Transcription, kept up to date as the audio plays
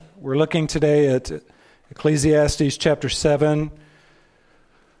We're looking today at Ecclesiastes chapter 7,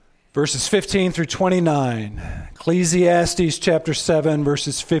 verses 15 through 29. Ecclesiastes chapter 7,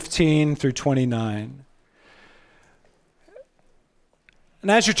 verses 15 through 29. And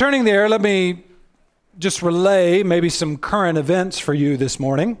as you're turning there, let me just relay maybe some current events for you this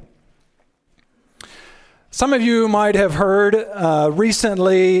morning. Some of you might have heard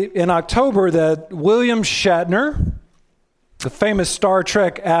recently in October that William Shatner, the famous Star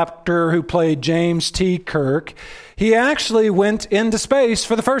Trek actor who played James T. Kirk, he actually went into space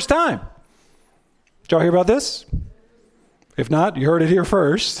for the first time. Did y'all hear about this? If not, you heard it here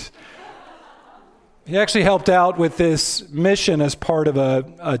first. He actually helped out with this mission as part of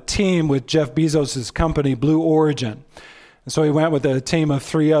a team with Jeff Bezos' company, Blue Origin. And so he went with a team of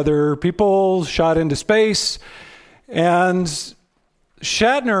 3 other people, shot into space, and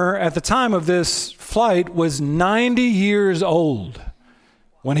Shatner, at the time of this flight, was 90 years old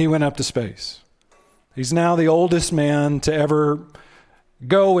when he went up to space. He's now the oldest man to ever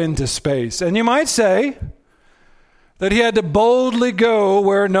go into space. And you might say that he had to boldly go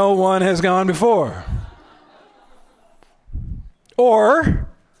where no one has gone before. Or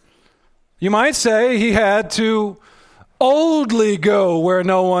you might say he had to oldly go where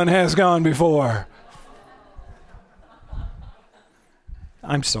no one has gone before.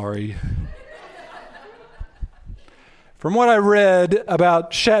 I'm sorry. From what I read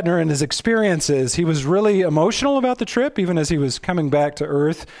about Shatner and his experiences, he was really emotional about the trip, even as he was coming back to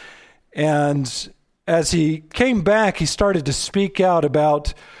Earth. And as he came back, he started to speak out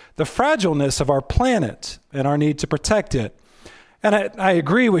about the fragileness of our planet and our need to protect it. And I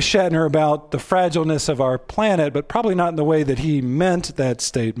agree with Shatner about the fragileness of our planet, but probably not in the way that he meant that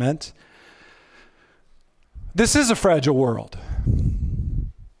statement. This is a fragile world.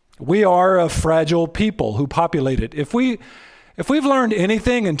 We are a fragile people who populate it. If we've learned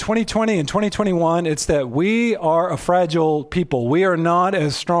anything in 2020 and 2021, it's that we are a fragile people. We are not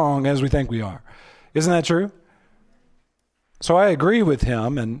as strong as we think we are. Isn't that true? So I agree with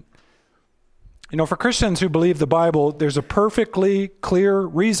him. And, for Christians who believe the Bible, there's a perfectly clear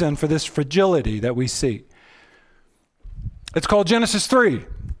reason for this fragility that we see. It's called Genesis 3.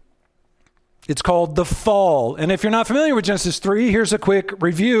 It's called the fall. And if you're not familiar with Genesis 3, here's a quick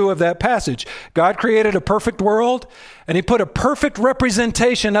review of that passage. God created a perfect world, and he put a perfect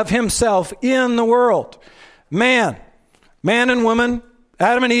representation of himself in the world. Man and woman,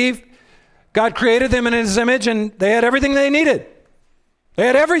 Adam and Eve, God created them in his image, and they had everything they needed. They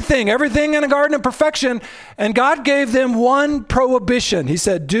had everything in a garden of perfection, and God gave them one prohibition. He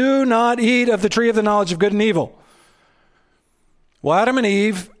said, do not eat of the tree of the knowledge of good and evil. Well, Adam and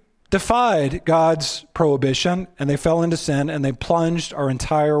Eve defied God's prohibition, and they fell into sin, and they plunged our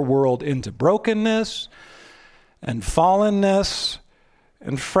entire world into brokenness and fallenness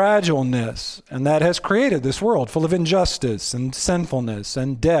and fragileness. And that has created this world full of injustice and sinfulness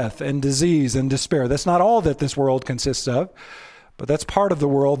and death and disease and despair. That's not all that this world consists of, but that's part of the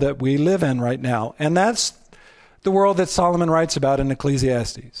world that we live in right now. And that's the world that Solomon writes about in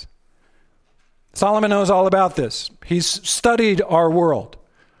Ecclesiastes. Solomon knows all about this. He's studied our world.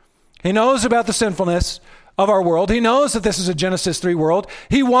 He knows about the sinfulness of our world. He knows that this is a Genesis 3 world.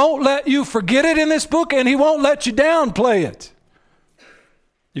 He won't let you forget it in this book, and he won't let you downplay it.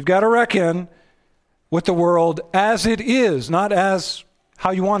 You've got to reckon with the world as it is, not as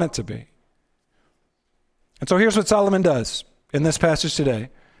how you want it to be. And so here's what Solomon does in this passage today.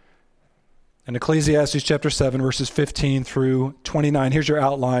 In Ecclesiastes chapter 7, verses 15 through 29. Here's your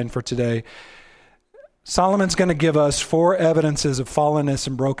outline for today. Solomon's going to give us 4 evidences of fallenness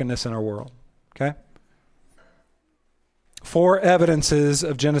and brokenness in our world, okay? 4 evidences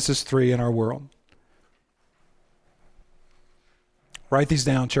of Genesis 3 in our world. Write these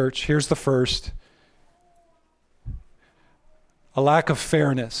down, church. Here's the first. A lack of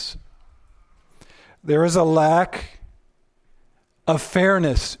fairness. There is a lack of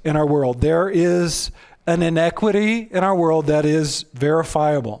fairness in our world. There is an inequity in our world that is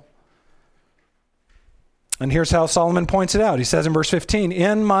verifiable. And here's how Solomon points it out. He says in verse 15,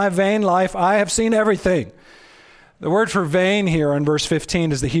 in my vain life I have seen everything. The word for vain here in verse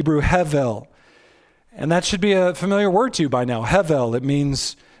 15 is the Hebrew hevel. And that should be a familiar word to you by now. Hevel, it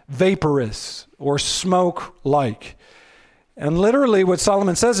means vaporous or smoke-like. And literally what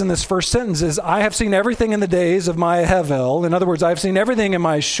Solomon says in this first sentence is, I have seen everything in the days of my hevel. In other words, I've seen everything in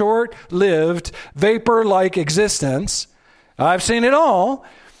my short-lived, vapor-like existence. I've seen it all.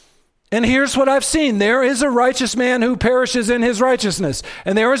 And here's what I've seen. There is a righteous man who perishes in his righteousness.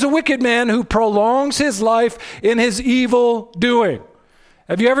 And there is a wicked man who prolongs his life in his evil doing.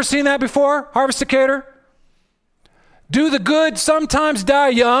 Have you ever seen that before, Harvest Decatur? Do the good sometimes die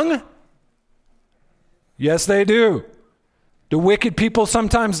young? Yes, they do. Do wicked people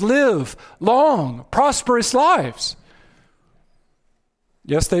sometimes live long, prosperous lives?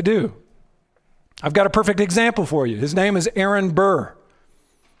 Yes, they do. I've got a perfect example for you. His name is Aaron Burr.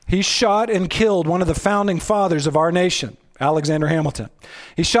 He shot and killed one of the founding fathers of our nation, Alexander Hamilton.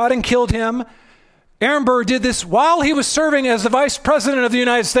 He shot and killed him. Aaron Burr did this while he was serving as the Vice President of the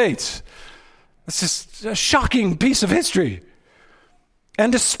United States. It's just a shocking piece of history.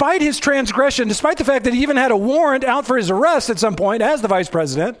 And despite his transgression, despite the fact that he even had a warrant out for his arrest at some point as the Vice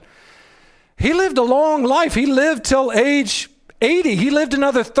President, he lived a long life. He lived till age 80. He lived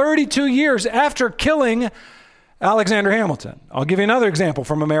another 32 years after killing Alexander Hamilton. I'll give you another example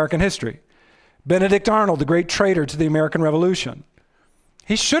from American history. Benedict Arnold, the great traitor to the American Revolution.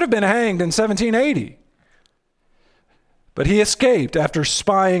 He should have been hanged in 1780. But he escaped after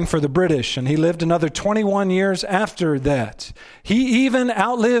spying for the British, and he lived another 21 years after that. He even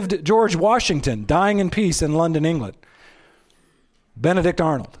outlived George Washington, dying in peace in London, England. Benedict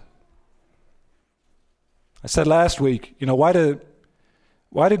Arnold. I said last week, why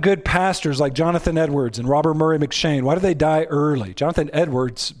do good pastors like Jonathan Edwards and Robert Murray McShane, why do they die early? Jonathan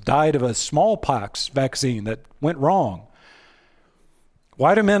Edwards died of a smallpox vaccine that went wrong.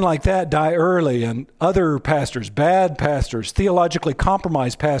 Why do men like that die early, and other pastors, bad pastors, theologically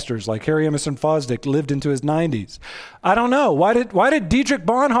compromised pastors like Harry Emerson Fosdick lived into his 90s? I don't know. Why did Dietrich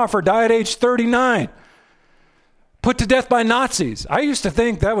Bonhoeffer die at age 39? Put to death by Nazis. I used to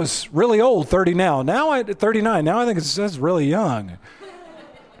think that was really old, 30 now. 39. Now I think that's really young.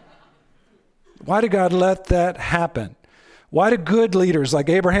 Why did God let that happen? Why did good leaders like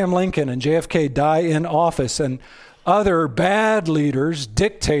Abraham Lincoln and JFK die in office, and other bad leaders,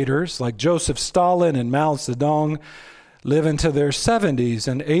 dictators like Joseph Stalin and Mao Zedong, live into their 70s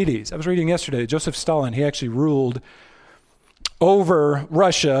and 80s? I was reading yesterday, Joseph Stalin, he actually ruled over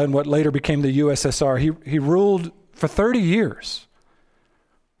Russia and what later became the USSR. He ruled for 30 years.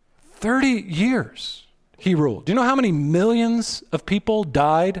 30 years he ruled. Do you know how many millions of people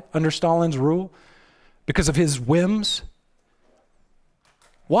died under Stalin's rule because of his whims?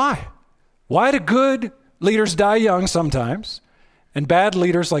 Why? Why do good leaders die young sometimes, and bad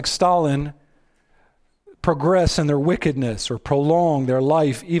leaders like Stalin progress in their wickedness or prolong their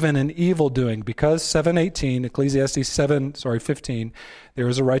life even in evil doing? Because 7:18, Ecclesiastes 15, there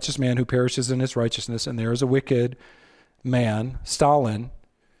is a righteous man who perishes in his righteousness, and there is a wicked man, Stalin,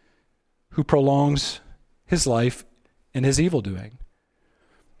 who prolongs his life in his evil doing.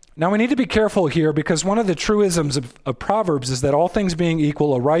 Now we need to be careful here, because one of the truisms of Proverbs is that all things being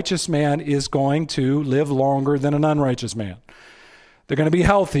equal, a righteous man is going to live longer than an unrighteous man. They're going to be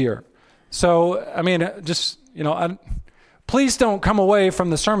healthier. So, please don't come away from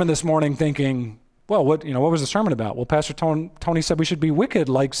the sermon this morning thinking, well, what was the sermon about? Well, Pastor Tony said we should be wicked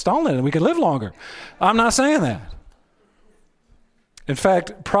like Stalin and we could live longer. I'm not saying that. In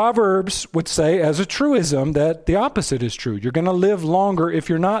fact, Proverbs would say as a truism that the opposite is true. You're going to live longer if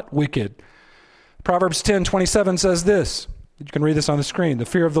you're not wicked. Proverbs 10:27 says this. You can read this on the screen. The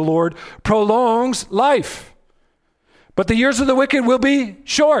fear of the Lord prolongs life, but the years of the wicked will be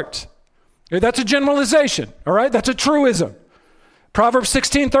short. That's a generalization, all right? That's a truism. Proverbs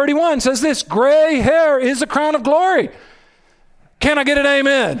 16:31 says this, gray hair is a crown of glory. Can I get an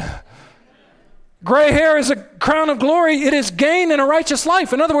amen? Gray hair is a crown of glory. It is gain in a righteous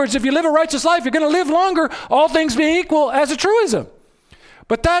life. In other words, if you live a righteous life, you're going to live longer, all things being equal, as a truism.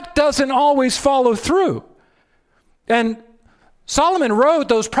 But that doesn't always follow through. And Solomon wrote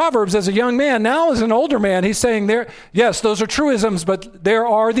those Proverbs as a young man. Now as an older man, he's saying yes, those are truisms, but there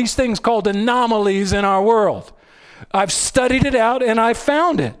are these things called anomalies in our world. I've studied it out and I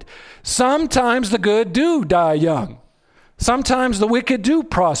found it. Sometimes the good do die young. Sometimes the wicked do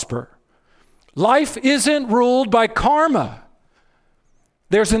prosper. Life isn't ruled by karma.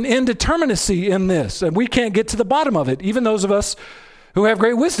 There's an indeterminacy in this, and we can't get to the bottom of it, even those of us who have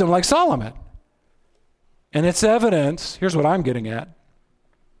great wisdom like Solomon. And it's evidence, here's what I'm getting at.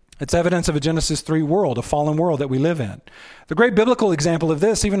 It's evidence of a Genesis 3 world, a fallen world that we live in. The great biblical example of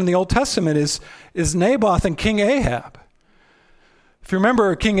this, even in the Old Testament, is Naboth and King Ahab. If you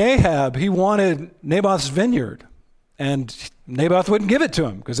remember, King Ahab, he wanted Naboth's vineyard, and Naboth wouldn't give it to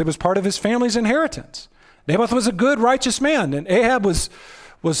him because it was part of his family's inheritance. Naboth was a good, righteous man, and Ahab was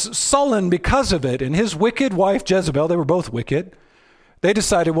sullen because of it. And his wicked wife, Jezebel, they were both wicked, they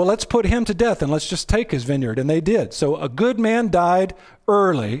decided, well, let's put him to death and let's just take his vineyard. And they did. So a good man died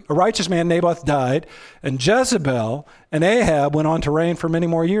early. A righteous man, Naboth, died. And Jezebel and Ahab went on to reign for many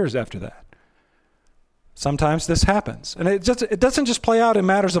more years after that. Sometimes this happens. And it doesn't just play out in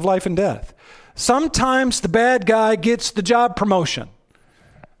matters of life and death. Sometimes the bad guy gets the job promotion,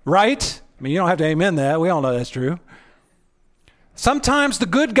 right? I mean, you don't have to amen that. We all know that's true. Sometimes the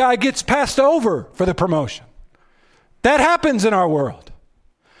good guy gets passed over for the promotion. That happens in our world.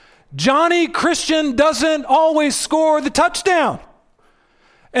 Johnny Christian doesn't always score the touchdown.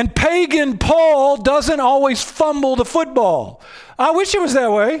 And pagan Paul doesn't always fumble the football. I wish it was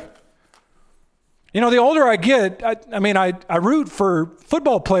that way. You know, the older I get, I root for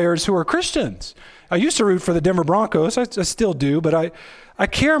football players who are Christians. I used to root for the Denver Broncos. I still do, but I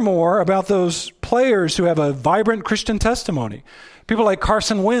care more about those players who have a vibrant Christian testimony. People like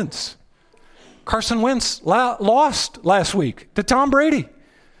Carson Wentz. Carson Wentz lost last week to Tom Brady.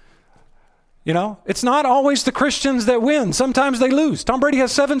 You know, it's not always the Christians that win. Sometimes they lose. Tom Brady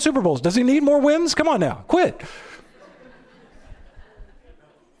has 7 Super Bowls. Does he need more wins? Come on now, quit.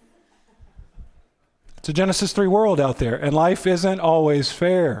 It's a Genesis 3 world out there, and life isn't always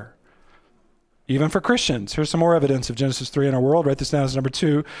fair, even for Christians. Here's some more evidence of Genesis 3 in our world. Write this down as number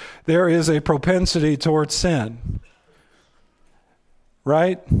 2. There is a propensity towards sin,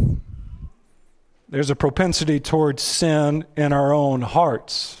 right? There's a propensity towards sin in our own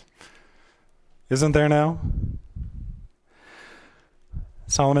hearts. Isn't there now?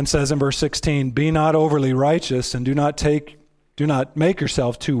 Solomon says in verse 16, "Be not overly righteous, and do not make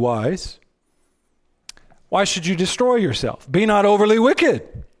yourself too wise. Why should you destroy yourself? Be not overly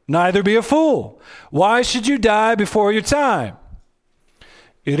wicked, neither be a fool. Why should you die before your time?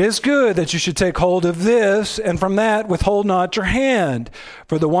 It is good that you should take hold of this, and from that withhold not your hand.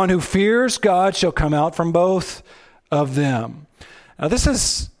 For the one who fears God shall come out from both of them." Now this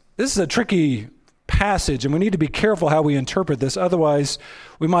is a tricky passage, and we need to be careful how we interpret this. Otherwise,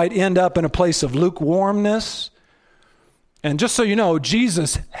 we might end up in a place of lukewarmness. And just so you know,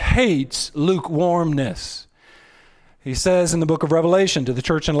 Jesus hates lukewarmness. He says in the book of Revelation to the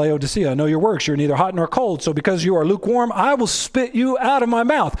church in Laodicea, "I know your works. You're neither hot nor cold. So because you are lukewarm, I will spit you out of my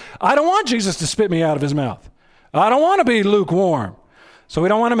mouth." I don't want Jesus to spit me out of his mouth. I don't want to be lukewarm. So we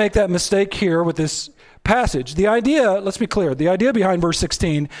don't want to make that mistake here with this passage. The idea, let's be clear, the idea behind verse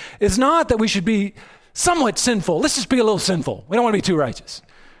 16 is not that we should be somewhat sinful. Let's just be a little sinful. We don't want to be too righteous.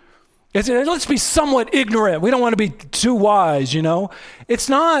 Let's be somewhat ignorant. We don't want to be too wise, you know. It's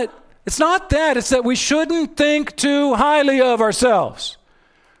not that. It's that we shouldn't think too highly of ourselves.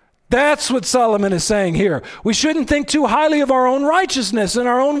 That's what Solomon is saying here. We shouldn't think too highly of our own righteousness and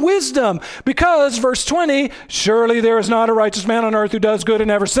our own wisdom, because, verse 20, "Surely there is not a righteous man on earth who does good and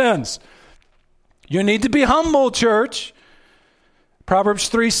never sins." You need to be humble, church. Proverbs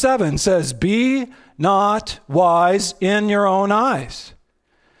 3:7 says, "Be not wise in your own eyes.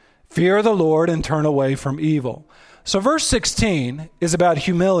 Fear the Lord and turn away from evil." So verse 16 is about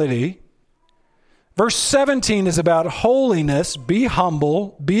humility. Verse 17 is about holiness. Be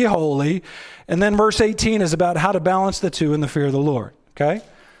humble, be holy. And then verse 18 is about how to balance the two in the fear of the Lord. Okay?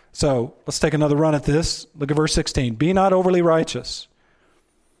 So let's take another run at this. Look at verse 16. "Be not overly righteous,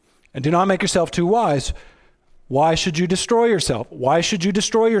 and do not make yourself too wise." Why should you destroy yourself? Why should you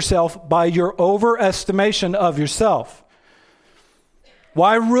destroy yourself by your overestimation of yourself?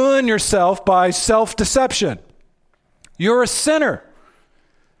 Why ruin yourself by self-deception? You're a sinner.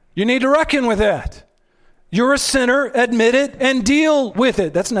 You need to reckon with that. You're a sinner, admit it, and deal with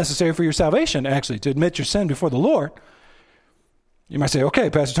it. That's necessary for your salvation, actually, to admit your sin before the Lord. You might say, "Okay,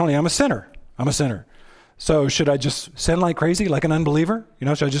 Pastor Tony, I'm a sinner. So should I just sin like crazy, like an unbeliever? You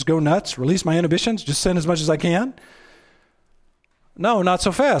know, should I just go nuts, release my inhibitions, just sin as much as I can?" No, not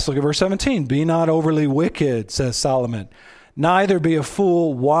so fast. Look at verse 17. "Be not overly wicked," says Solomon. "Neither be a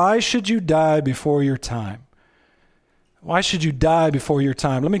fool. Why should you die before your time?" Why should you die before your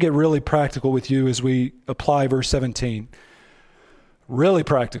time? Let me get really practical with you as we apply verse 17. Really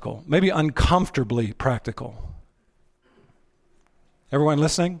practical, maybe uncomfortably practical. Everyone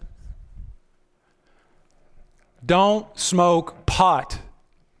listening? Don't smoke pot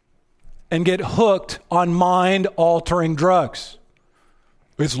and get hooked on mind-altering drugs.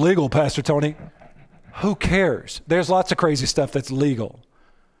 It's legal, Pastor Tony. Who cares? There's lots of crazy stuff that's legal.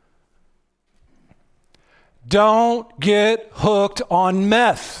 Don't get hooked on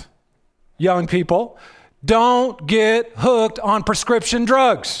meth, young people. Don't get hooked on prescription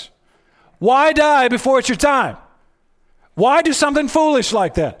drugs. Why die before it's your time? Why do something foolish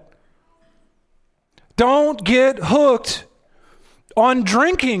like that? Don't get hooked on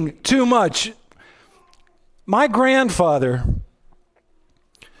drinking too much. My grandfather,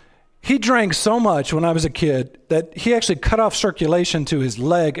 he drank so much when I was a kid that he actually cut off circulation to his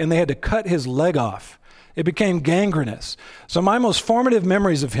leg, and they had to cut his leg off. It became gangrenous. So my most formative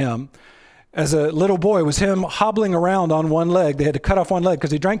memories of him as a little boy was him hobbling around on one leg. They had to cut off one leg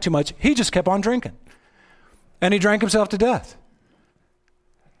because he drank too much. He just kept on drinking. And he drank himself to death.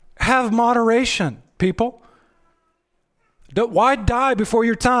 Have moderation, people. Why die before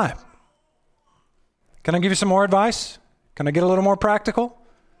your time? Can I give you some more advice? Can I get a little more practical?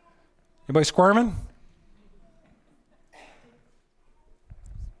 Anybody squirming?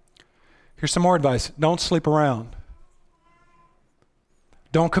 Here's some more advice. Don't sleep around.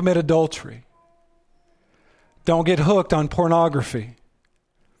 Don't commit adultery. Don't get hooked on pornography.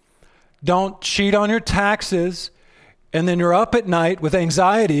 Don't cheat on your taxes, and then you're up at night with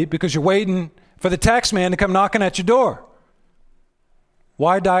anxiety because you're waiting for the tax man to come knocking at your door.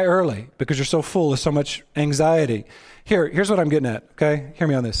 Why die early? Because you're so full of so much anxiety. Here's what I'm getting at, okay? Hear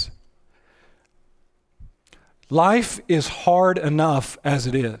me on this. Life is hard enough as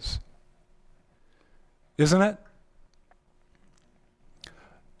it is. Isn't it?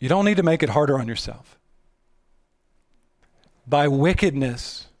 You don't need to make it harder on yourself by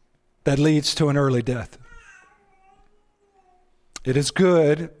wickedness that leads to an early death. It is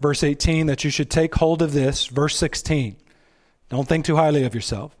good, verse 18, that you should take hold of this, verse 16. Don't think too highly of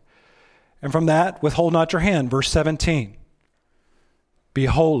yourself. And from that, withhold not your hand, verse 17. Be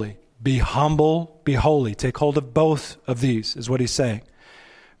holy, be humble, be holy. Take hold of both of these, is what he's saying.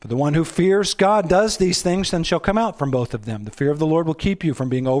 For the one who fears God does these things, then shall come out from both of them. The fear of the Lord will keep you from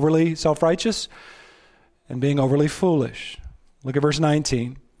being overly self-righteous and being overly foolish. Look at verse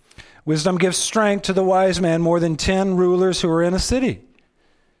 19. Wisdom gives strength to the wise man more than 10 rulers who are in a city.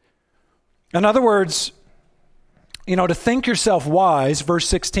 In other words, to think yourself wise, verse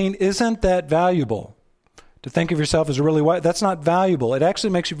 16, isn't that valuable. To think of yourself as really wise, that's not valuable. It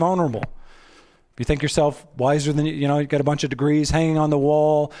actually makes you vulnerable. If you think yourself wiser than, you've got a bunch of degrees hanging on the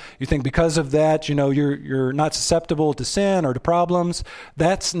wall, you think because of that, you're not susceptible to sin or to problems,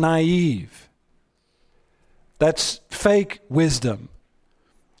 that's naive. That's fake wisdom.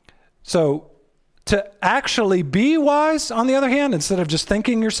 So to actually be wise, on the other hand, instead of just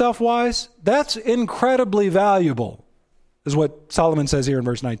thinking yourself wise, that's incredibly valuable, is what Solomon says here in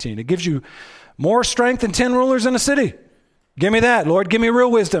verse 19. It gives you more strength than 10 rulers in a city. Give me that, Lord. Give me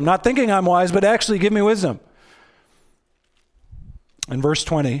real wisdom. Not thinking I'm wise, but actually give me wisdom. In verse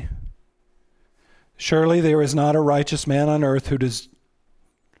 20, surely there is not a righteous man on earth who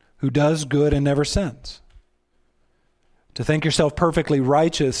does good and never sins. To think yourself perfectly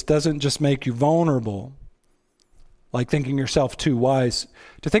righteous doesn't just make you vulnerable, like thinking yourself too wise.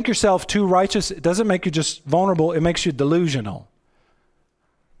 To think yourself too righteous, it doesn't make you just vulnerable, it makes you delusional.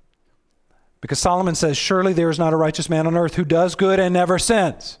 Because Solomon says, surely there is not a righteous man on earth who does good and never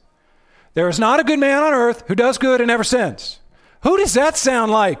sins. There is not a good man on earth who does good and never sins. Who does that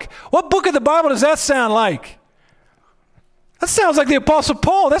sound like? What book of the Bible does that sound like? That sounds like the Apostle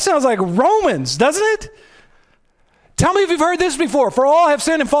Paul. That sounds like Romans, doesn't it? Tell me if you've heard this before. For all have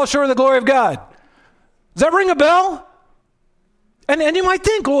sinned and fall short of the glory of God. Does that ring a bell? And you might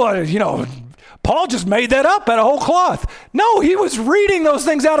think, well, Paul just made that up out of whole cloth. No, he was reading those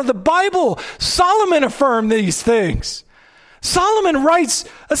things out of the Bible. Solomon affirmed these things. Solomon writes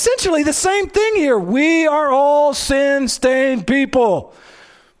essentially the same thing here. We are all sin-stained people.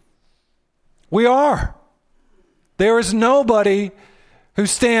 We are. There is nobody who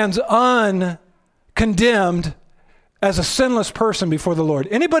stands uncondemned as a sinless person before the Lord.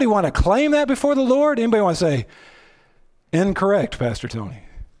 Anybody want to claim that before the Lord? Anybody want to say, incorrect, Pastor Tony?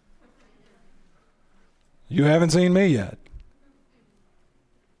 You haven't seen me yet.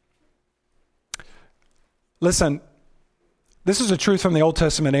 Listen, this is a truth from the Old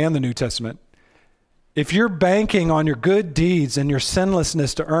Testament and the New Testament. If you're banking on your good deeds and your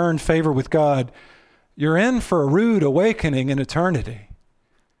sinlessness to earn favor with God, you're in for a rude awakening in eternity.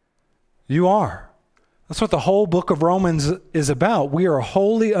 You are. That's what the whole book of Romans is about. We are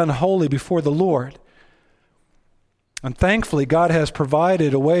wholly unholy before the Lord. And thankfully, God has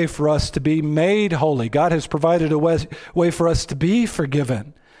provided a way for us to be made holy. God has provided a way for us to be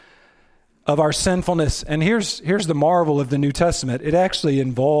forgiven of our sinfulness. And here's the marvel of the New Testament. It actually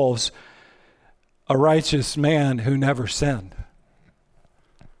involves a righteous man who never sinned.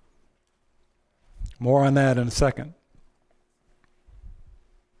 More on that in a second.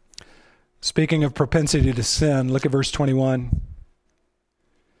 Speaking of propensity to sin, look at verse 21.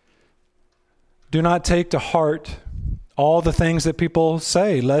 Do not take to heart all the things that people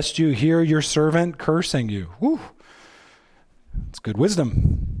say, lest you hear your servant cursing you. Whew. It's good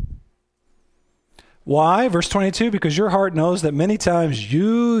wisdom. Why? Verse 22, because your heart knows that many times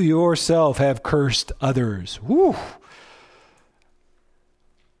you yourself have cursed others. Whew.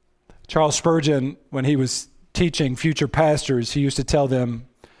 Charles Spurgeon, when he was teaching future pastors, he used to tell them,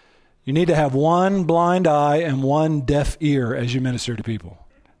 You need to have one blind eye and one deaf ear as you minister to people.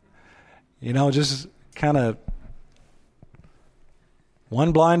 Just kind of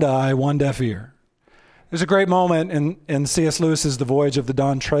one blind eye, one deaf ear. There's a great moment in C.S. Lewis's The Voyage of the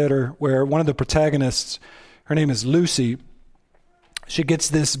Dawn Treader where one of the protagonists, her name is Lucy, she gets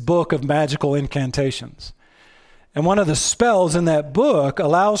this book of magical incantations. And one of the spells in that book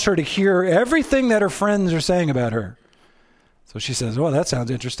allows her to hear everything that her friends are saying about her. So she says, well, that sounds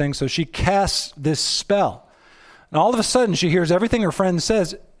interesting. So she casts this spell. And all of a sudden, she hears everything her friend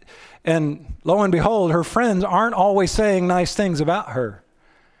says. And lo and behold, her friends aren't always saying nice things about her.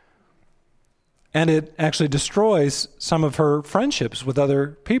 And it actually destroys some of her friendships with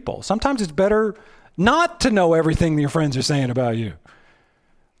other people. Sometimes it's better not to know everything your friends are saying about you.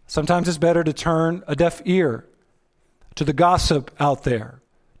 Sometimes it's better to turn a deaf ear to the gossip out there,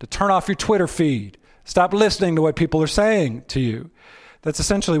 to turn off your Twitter feed. Stop listening to what people are saying to you. That's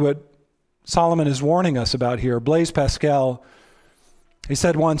essentially what Solomon is warning us about here. Blaise Pascal, he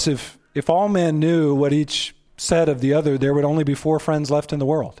said once, if all men knew what each said of the other, there would only be 4 friends left in the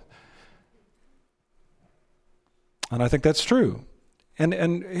world. And I think that's true.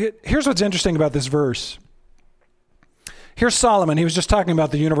 And here's what's interesting about this verse. Here's Solomon. He was just talking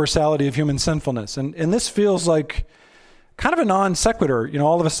about the universality of human sinfulness. And this feels like kind of a non sequitur.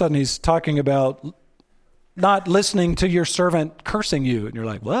 All of a sudden he's talking about not listening to your servant cursing you. And you're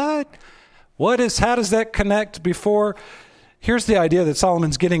like, what? How does that connect before? Here's the idea that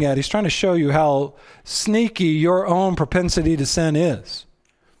Solomon's getting at. He's trying to show you how sneaky your own propensity to sin is.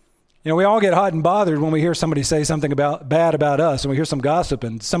 We all get hot and bothered when we hear somebody say something bad about us, and we hear some gossip,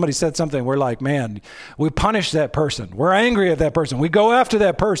 and somebody said something. We're like, man, we punish that person. We're angry at that person. We go after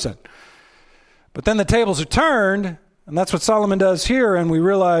that person. But then the tables are turned, and that's what Solomon does here, and we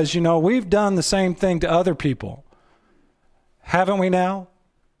realize, we've done the same thing to other people. Haven't we now?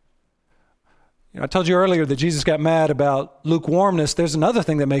 I told you earlier that Jesus got mad about lukewarmness. There's another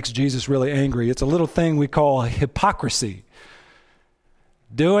thing that makes Jesus really angry. It's a little thing we call hypocrisy.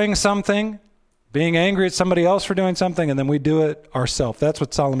 Doing something, being angry at somebody else for doing something, and then we do it ourselves. That's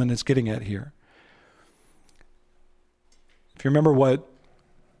what Solomon is getting at here. If you remember what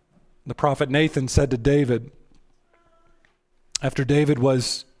the prophet Nathan said to David, after David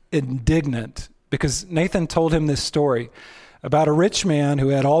was indignant, because Nathan told him this story about a rich man who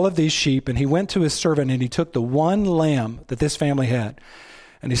had all of these sheep, and he went to his servant and he took the one lamb that this family had,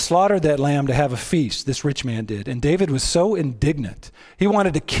 and he slaughtered that lamb to have a feast, this rich man did. And David was so indignant. He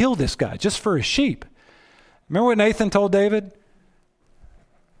wanted to kill this guy just for his sheep. Remember what Nathan told David?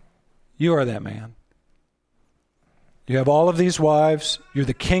 You are that man. You have all of these wives. You're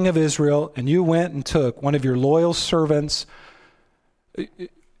the king of Israel. And you went and took one of your loyal servants,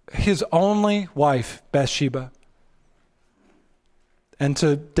 his only wife, Bathsheba. And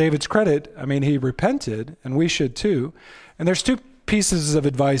to David's credit, he repented, and we should too. And there's 2 pieces of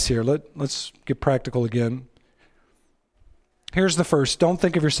advice here. Let's get practical again. Here's the first. Don't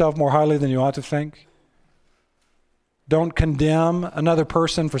think of yourself more highly than you ought to think. Don't condemn another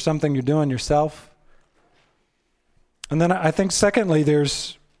person for something you're doing yourself. And then I think secondly,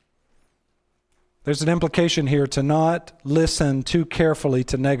 there's an implication here to not listen too carefully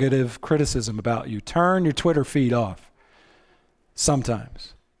to negative criticism about you. Turn your Twitter feed off.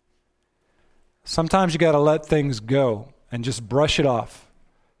 Sometimes you got to let things go and just brush it off.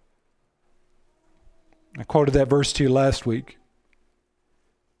 I quoted that verse to you last week.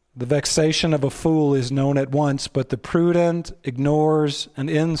 The vexation of a fool is known at once, but the prudent ignores an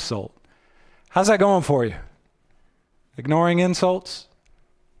insult. How's that going for you? Ignoring insults?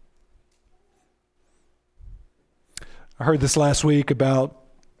 I heard this last week about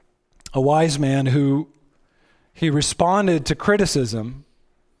a wise man who he responded to criticism.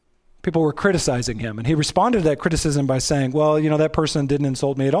 People were criticizing him, and he responded to that criticism by saying, well, that person didn't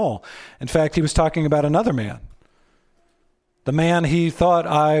insult me at all. In fact, he was talking about another man, the man he thought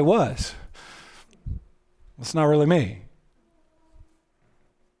I was. It's not really me.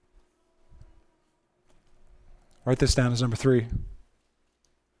 Write this down as number 3.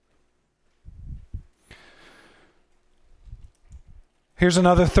 Here's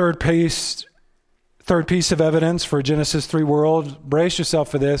another third piece of evidence for a Genesis 3 world. Brace yourself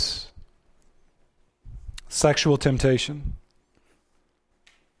for this. Sexual temptation.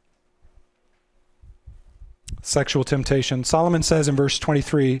 Sexual temptation. Solomon says in verse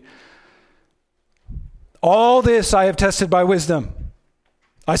 23, all this I have tested by wisdom.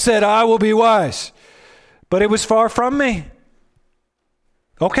 I said, I will be wise, but it was far from me.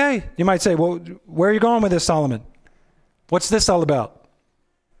 Okay, you might say, well, where are you going with this, Solomon? What's this all about?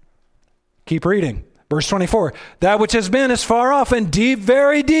 Keep reading. Verse 24, that which has been is far off and deep,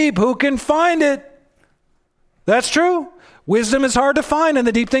 very deep. Who can find it? That's true. Wisdom is hard to find, and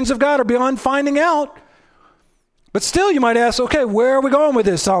the deep things of God are beyond finding out. But still, you might ask, okay, where are we going with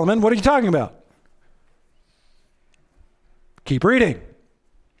this, Solomon? What are you talking about? Keep reading.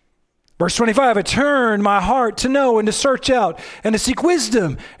 Verse 25, I turned my heart to know and to search out and to seek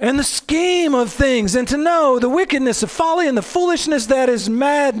wisdom and the scheme of things and to know the wickedness of folly and the foolishness that is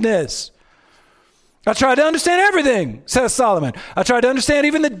madness. I tried to understand everything, says Solomon. I tried to understand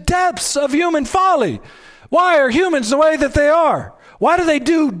even the depths of human folly. Why are humans the way that they are? Why do they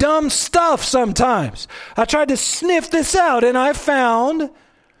do dumb stuff sometimes? I tried to sniff this out, and I found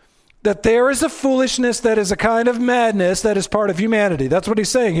that there is a foolishness that is a kind of madness that is part of humanity. That's what he's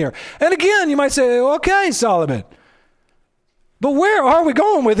saying here. And again, you might say, okay, Solomon, but where are we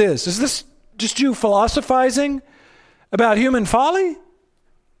going with this? Is this just you philosophizing about human folly?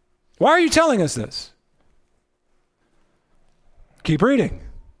 Why are you telling us this? Keep reading.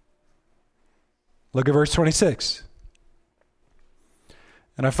 Look at verse 26.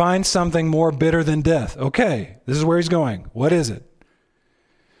 And I find something more bitter than death. Okay, this is where he's going. What is it?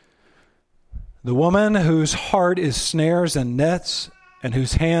 The woman whose heart is snares and nets, and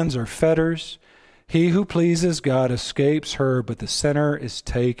whose hands are fetters, he who pleases God escapes her, but the sinner is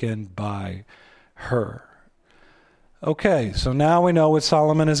taken by her. Okay, so now we know what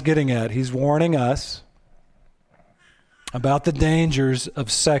Solomon is getting at. He's warning us about the dangers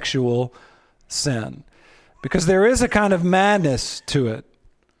of sexual sin, because there is a kind of madness to it.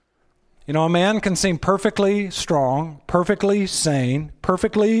 You know, a man can seem perfectly strong, perfectly sane,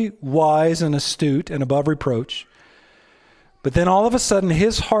 perfectly wise and astute and above reproach, but then all of a sudden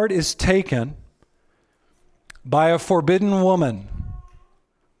his heart is taken by a forbidden woman,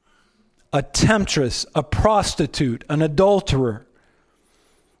 a temptress, a prostitute, an adulterer.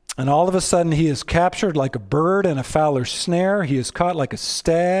 And all of a sudden he is captured like a bird in a fowler's snare. He is caught like a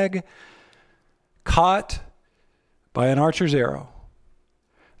stag caught by an archer's arrow.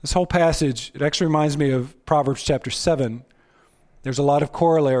 This whole passage, it actually reminds me of Proverbs chapter 7. There's a lot of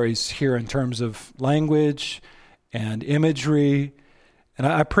corollaries here in terms of language and imagery. And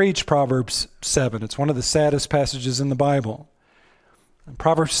I preach Proverbs 7. It's one of the saddest passages in the Bible. And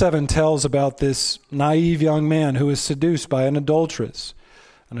Proverbs 7 tells about this naive young man who is seduced by an adulteress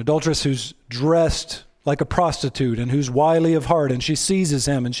who's dressed like a prostitute and who's wily of heart, and she seizes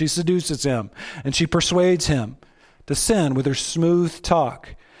him and she seduces him and she persuades him to sin with her smooth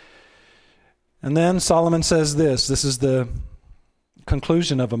talk. And then Solomon says this is the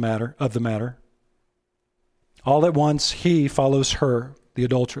conclusion of the matter. All at once he follows her, the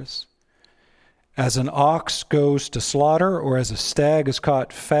adulteress. As an ox goes to slaughter, or as a stag is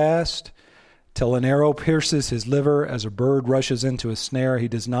caught fast, till an arrow pierces his liver, as a bird rushes into a snare, he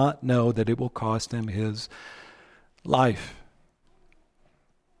does not know that it will cost him his life.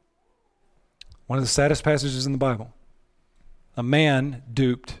 One of the saddest passages in the Bible. A man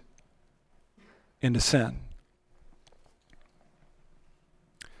duped into sin.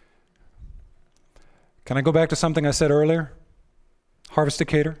 Can I go back to something I said earlier?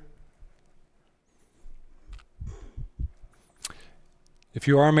 Harvesticator. If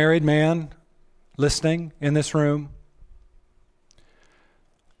you are a married man listening in this room,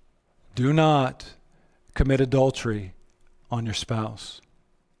 do not commit adultery on your spouse.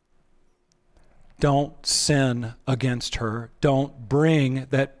 Don't sin against her. Don't bring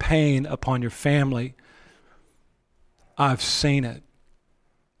that pain upon your family. I've seen it.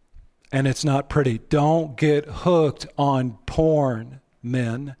 And it's not pretty. Don't get hooked on porn,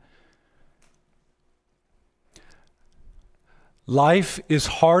 men. Life is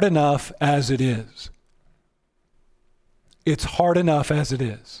hard enough as it is. It's hard enough as it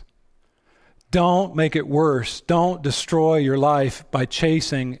is. Don't make it worse. Don't destroy your life by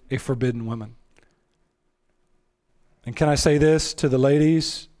chasing a forbidden woman. And can I say this to the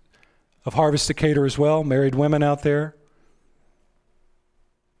ladies of Harvesticator as well, married women out there?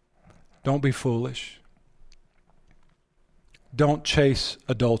 Don't be foolish. Don't chase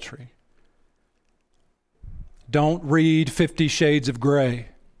adultery. Don't read 50 Shades of Grey.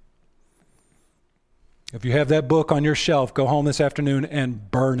 If you have that book on your shelf, go home this afternoon and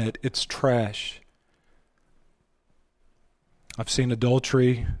burn it. It's trash. I've seen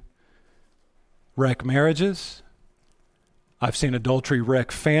adultery wreck marriages. I've seen adultery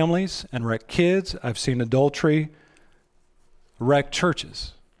wreck families and wreck kids. I've seen adultery wreck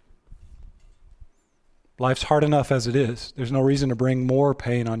churches. Life's hard enough as it is. There's no reason to bring more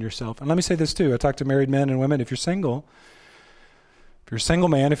pain on yourself. And let me say this too. I talk to married men and women. If you're single, if you're a single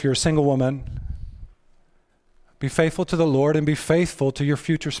man, if you're a single woman, be faithful to the Lord and be faithful to your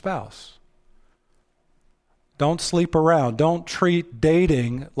future spouse. Don't sleep around. Don't treat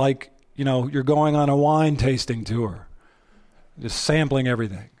dating like, you're going on a wine tasting tour, just sampling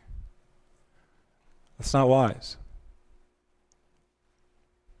everything. That's not wise.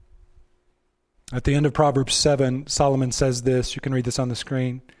 At the end of Proverbs 7, Solomon says this. You can read this on the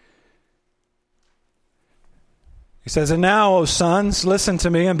screen. He says, "And now, O sons, listen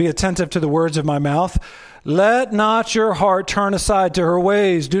to me and be attentive to the words of my mouth. Let not your heart turn aside to her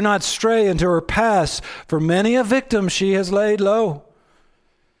ways. Do not stray into her paths, for many a victim she has laid low.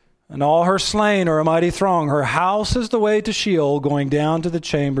 And all her slain are a mighty throng. Her house is the way to Sheol, going down to the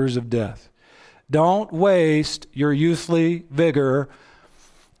chambers of death." Don't waste your youthly vigor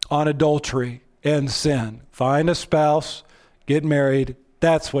on adultery and sin. Find a spouse, get married.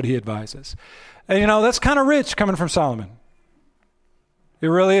 That's what he advises. And that's kind of rich coming from Solomon. It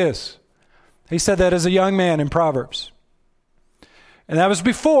really is. He said that as a young man in Proverbs. And that was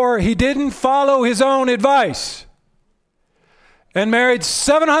before he didn't follow his own advice and married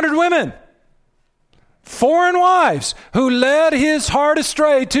 700 women, foreign wives, who led his heart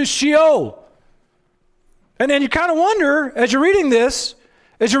astray to Sheol. And then you kind of wonder, as you're reading this,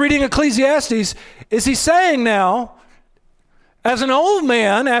 as you're reading Ecclesiastes, is he saying now, as an old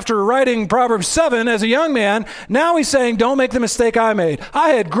man, after writing Proverbs 7, as a young man, now he's saying, don't make the mistake I made. I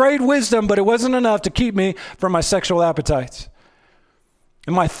had great wisdom, but it wasn't enough to keep me from my sexual appetites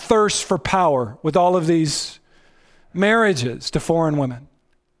and my thirst for power with all of these marriages to foreign women.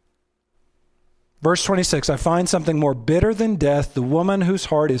 Verse 26, "I find something more bitter than death, the woman whose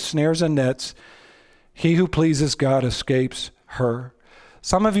heart is snares and nets. He who pleases God escapes her."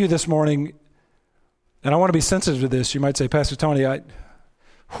 Some of you this morning, and I want to be sensitive to this, you might say, "Pastor Tony,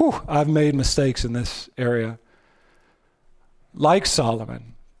 I've made mistakes in this area." Like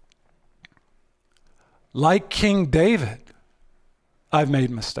Solomon, like King David, I've made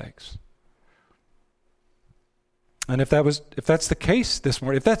mistakes. And if that's the case this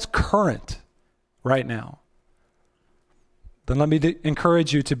morning, if that's current right now, then let me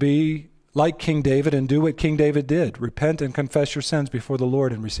encourage you to be like King David and do what King David did. Repent and confess your sins before the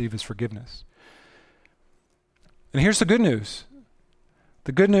Lord and receive his forgiveness. And here's the good news.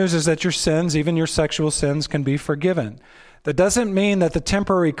 The good news is that your sins, even your sexual sins, can be forgiven. That doesn't mean that the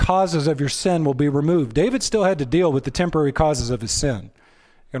temporary causes of your sin will be removed. David still had to deal with the temporary causes of his sin.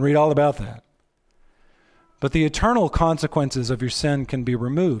 You can read all about that. But the eternal consequences of your sin can be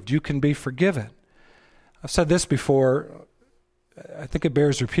removed. You can be forgiven. I've said this before. I think it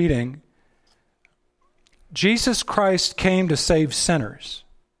bears repeating. Jesus Christ came to save sinners.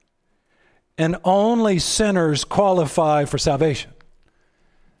 And only sinners qualify for salvation.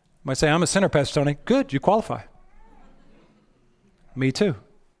 You might say, "I'm a sinner, Pastor Tony." Good, you qualify. Me too.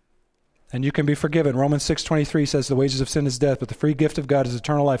 And you can be forgiven. Romans 6:23 says the wages of sin is death, but the free gift of God is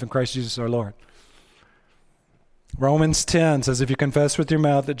eternal life in Christ Jesus our Lord. Romans 10 says, if you confess with your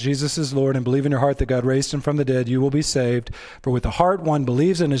mouth that Jesus is Lord and believe in your heart that God raised him from the dead, you will be saved. For with the heart one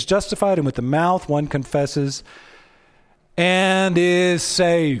believes and is justified, and with the mouth one confesses and is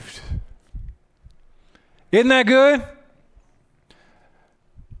saved. Isn't that good?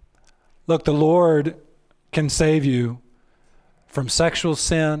 Look, the Lord can save you from sexual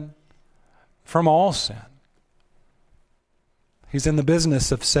sin, from all sin. He's in the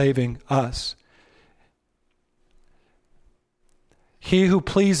business of saving us. He who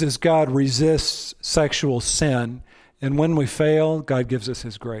pleases God resists sexual sin, and when we fail, God gives us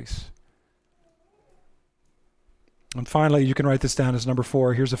his grace. And finally, you can write this down as number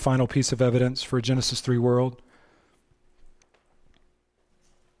 4. Here's a final piece of evidence for a Genesis 3 world.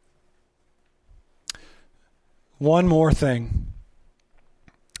 One more thing.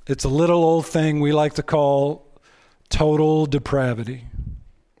 It's a little old thing we like to call total depravity.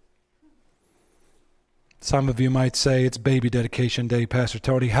 Some of you might say, it's baby dedication day, Pastor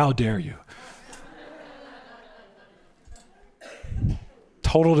Tony. How dare you?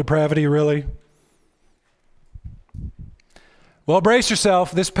 Total depravity, really? Well, brace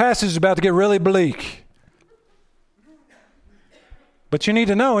yourself. This passage is about to get really bleak. But you need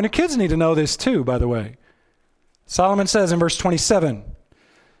to know, and your kids need to know this too, by the way. Solomon says in verse 27,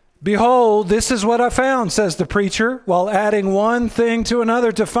 "Behold, this is what I found," says the preacher, while adding one thing to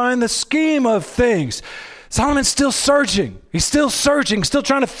another to find the scheme of things. Solomon's still searching. He's still searching, still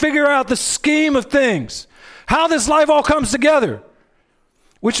trying to figure out the scheme of things, how this life all comes together,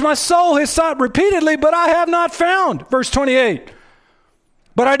 which my soul has sought repeatedly, but I have not found. Verse 28.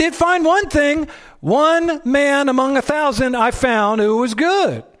 "But I did find one thing, one man among 1,000 I found who was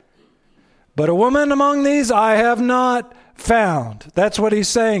good. But a woman among these I have not found." That's what he's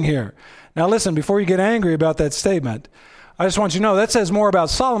saying here. Now listen, before you get angry about that statement, I just want you to know that says more about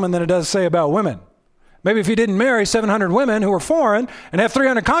Solomon than it does say about women. Maybe if he didn't marry 700 women who were foreign and have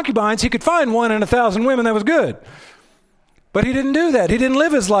 300 concubines, he could find 1 in 1,000 women that was good. But he didn't do that. He didn't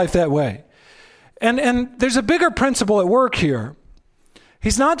live his life that way. And there's a bigger principle at work here.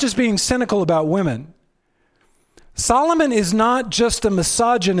 He's not just being cynical about women. Solomon is not just a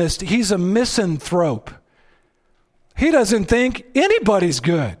misogynist, he's a misanthrope. He doesn't think anybody's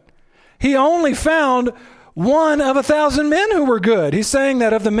good. He only found 1 of 1,000 men who were good. He's saying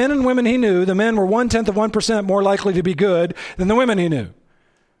that of the men and women he knew, the men were 0.1% more likely to be good than the women he knew.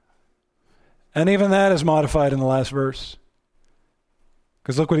 And even that is modified in the last verse.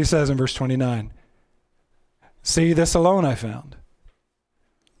 Because look what he says in verse 29. See, this alone I found.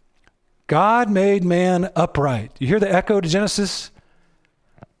 God made man upright. You hear the echo to Genesis?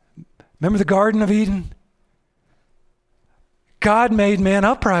 Remember the Garden of Eden? God made man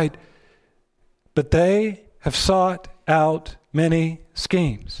upright, but they have sought out many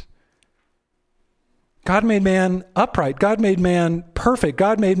schemes. God made man upright. God made man perfect.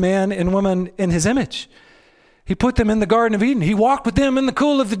 God made man and woman in his image. He put them in the Garden of Eden. He walked with them in the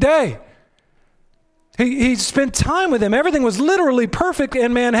cool of the day. He spent time with them. Everything was literally perfect,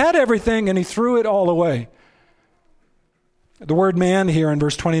 and man had everything, and he threw it all away. The word man here in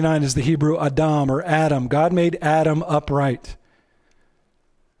verse 29 is the Hebrew Adam or Adam. God made Adam upright.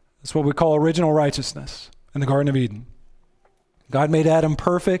 That's what we call original righteousness in the Garden of Eden. God made Adam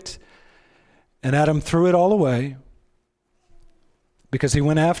perfect, and Adam threw it all away because he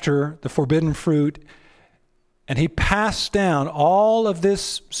went after the forbidden fruit, and he passed down all of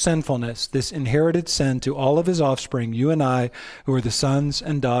this sinfulness, this inherited sin, to all of his offspring, you and I, who are the sons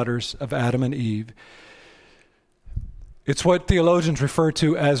and daughters of Adam and Eve. It's what theologians refer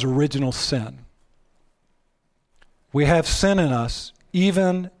to as original sin. We have sin in us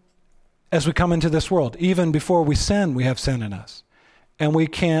even as we come into this world. Even before we sin, we have sin in us. And we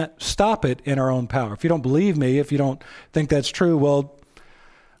can't stop it in our own power. If you don't believe me, if you don't think that's true, well,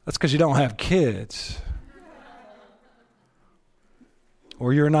 that's because you don't have kids.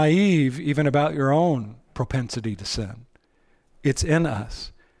 Or you're naive even about your own propensity to sin. It's in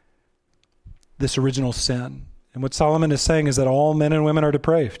us, this original sin. And what Solomon is saying is that all men and women are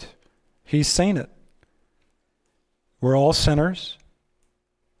depraved. He's seen it. We're all sinners.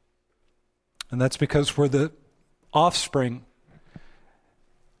 And that's because we're the offspring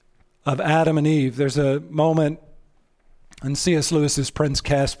of Adam and Eve. There's a moment in C.S. Lewis's Prince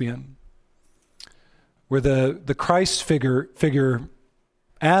Caspian where the Christ figure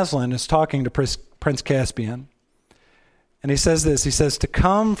Aslan is talking to Prince Caspian. And he says this, he says, to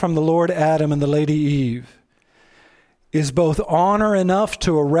come from the Lord Adam and the Lady Eve is both honor enough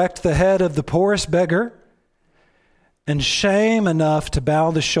to erect the head of the poorest beggar and shame enough to bow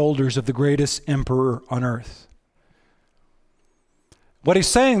the shoulders of the greatest emperor on earth. What he's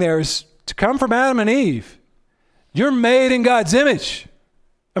saying there is to come from Adam and Eve, you're made in God's image.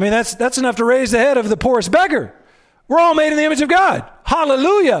 I mean, that's enough to raise the head of the poorest beggar. We're all made in the image of God.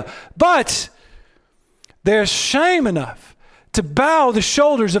 Hallelujah. But there's shame enough to bow the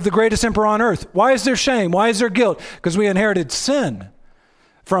shoulders of the greatest emperor on earth. Why is there shame? Why is there guilt? Because we inherited sin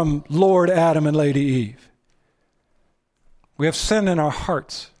from Lord Adam and Lady Eve. We have sin in our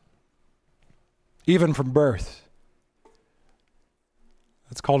hearts, even from birth.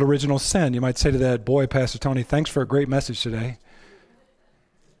 It's called original sin. You might say to that, boy, Pastor Tony, thanks for a great message today.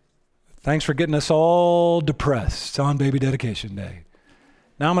 Thanks for getting us all depressed on baby dedication day.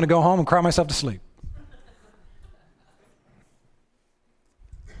 Now I'm going to go home and cry myself to sleep.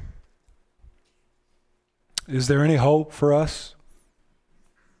 Is there any hope for us,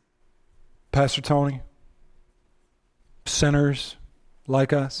 Pastor Tony? Sinners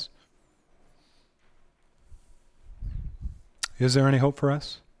like us? Is there any hope for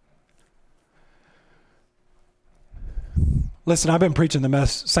us? Listen, I've been preaching the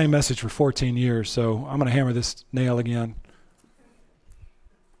same message for 14 years, so I'm going to hammer this nail again.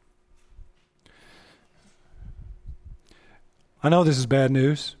 I know this is bad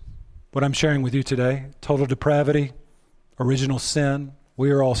news, what I'm sharing with you today. Total depravity, original sin. We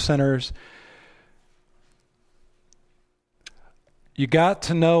are all sinners. You got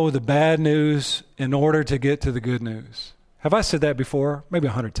to know the bad news in order to get to the good news. Have I said that before? Maybe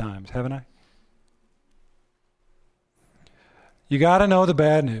 100 times, haven't I? You got to know the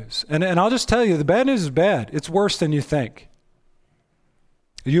bad news. And I'll just tell you, the bad news is bad. It's worse than you think.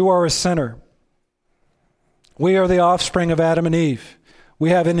 You are a sinner. We are the offspring of Adam and Eve. We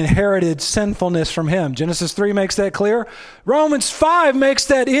have an inherited sinfulness from him. Genesis 3 makes that clear. Romans 5 makes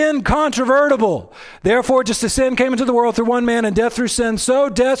that incontrovertible. Therefore, just as sin came into the world through one man and death through sin, so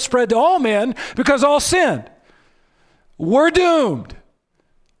death spread to all men because all sinned. We're doomed.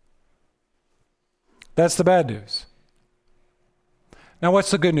 That's the bad news. Now, what's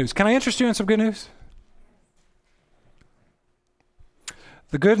the good news? Can I interest you in some good news?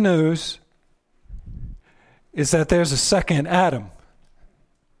 The good news is that there's a second Adam.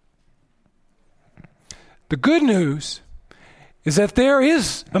 The good news is that there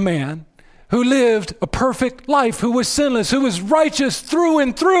is a man who lived a perfect life, who was sinless, who was righteous through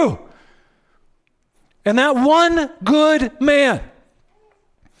and through. And that one good man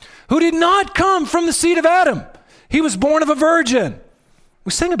who did not come from the seed of Adam. He was born of a virgin.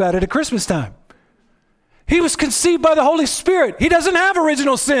 We sing about it at Christmas time. He was conceived by the Holy Spirit. He doesn't have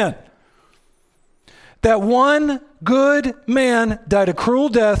original sin. That one good man died a cruel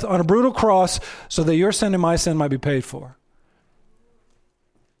death on a brutal cross so that your sin and my sin might be paid for.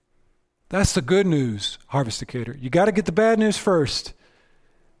 That's the good news, Harvest Decatur. You got to get the bad news first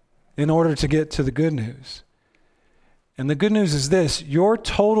in order to get to the good news. And the good news is this: your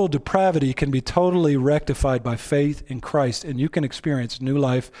total depravity can be totally rectified by faith in Christ, and you can experience new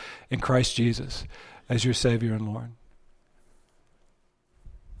life in Christ Jesus as your Savior and Lord.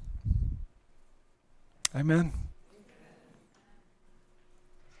 Amen.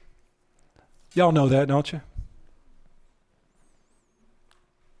 Y'all know that, don't you?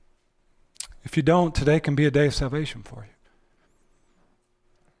 If you don't, today can be a day of salvation for you.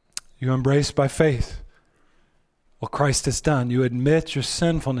 You embrace by faith what Christ has done. You admit your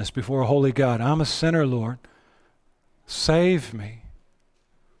sinfulness before a holy God. I'm a sinner, Lord. Save me.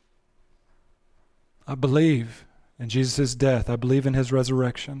 I believe in Jesus' death. I believe in his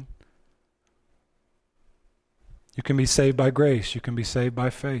resurrection. You can be saved by grace. You can be saved by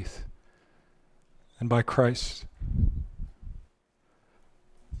faith and by Christ.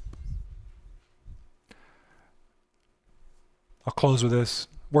 I'll close with this.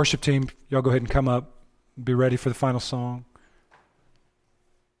 Worship team, y'all go ahead and come up. Be ready for the final song.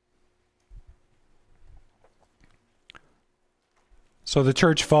 So the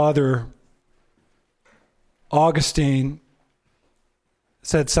church father, Augustine,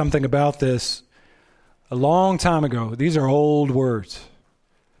 said something about this a long time ago. These are old words,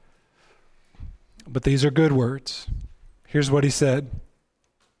 but these are good words. Here's what he said.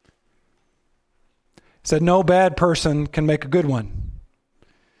 He said, no bad person can make a good one.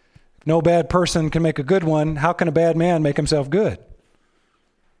 If no bad person can make a good one, how can a bad man make himself good?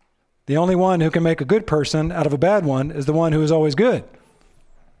 The only one who can make a good person out of a bad one is the one who is always good.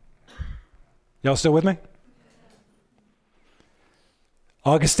 Y'all still with me?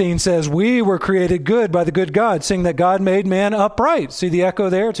 Augustine says, we were created good by the good God, seeing that God made man upright. See the echo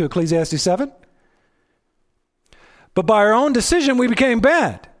there to Ecclesiastes 7? But by our own decision, we became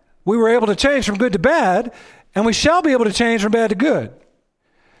bad. We were able to change from good to bad, and we shall be able to change from bad to good.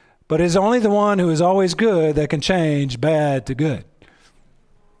 But it is only the one who is always good that can change bad to good.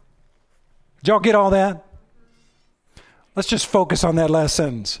 Did y'all get all that? Let's just focus on that last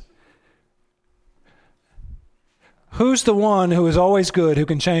sentence. Who's the one who is always good who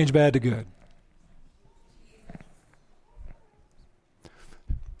can change bad to good?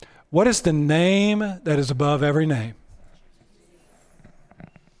 What is the name that is above every name?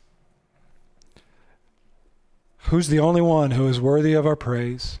 Who's the only one who is worthy of our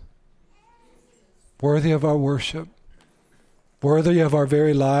praise, worthy of our worship, worthy of our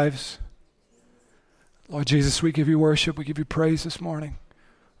very lives? Lord Jesus, we give you worship, we give you praise this morning.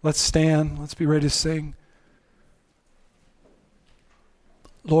 Let's stand, let's be ready to sing.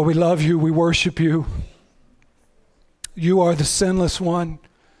 Lord, we love you, we worship you. You are the sinless one.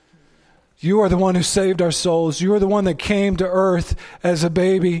 You are the one who saved our souls. You are the one that came to earth as a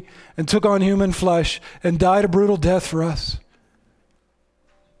baby and took on human flesh and died a brutal death for us.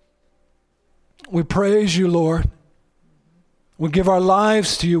 We praise you, Lord. We give our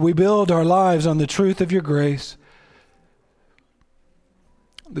lives to you. We build our lives on the truth of your grace,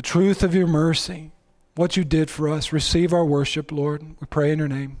 the truth of your mercy, what you did for us. Receive our worship, Lord. We pray in your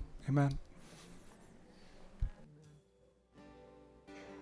name. Amen.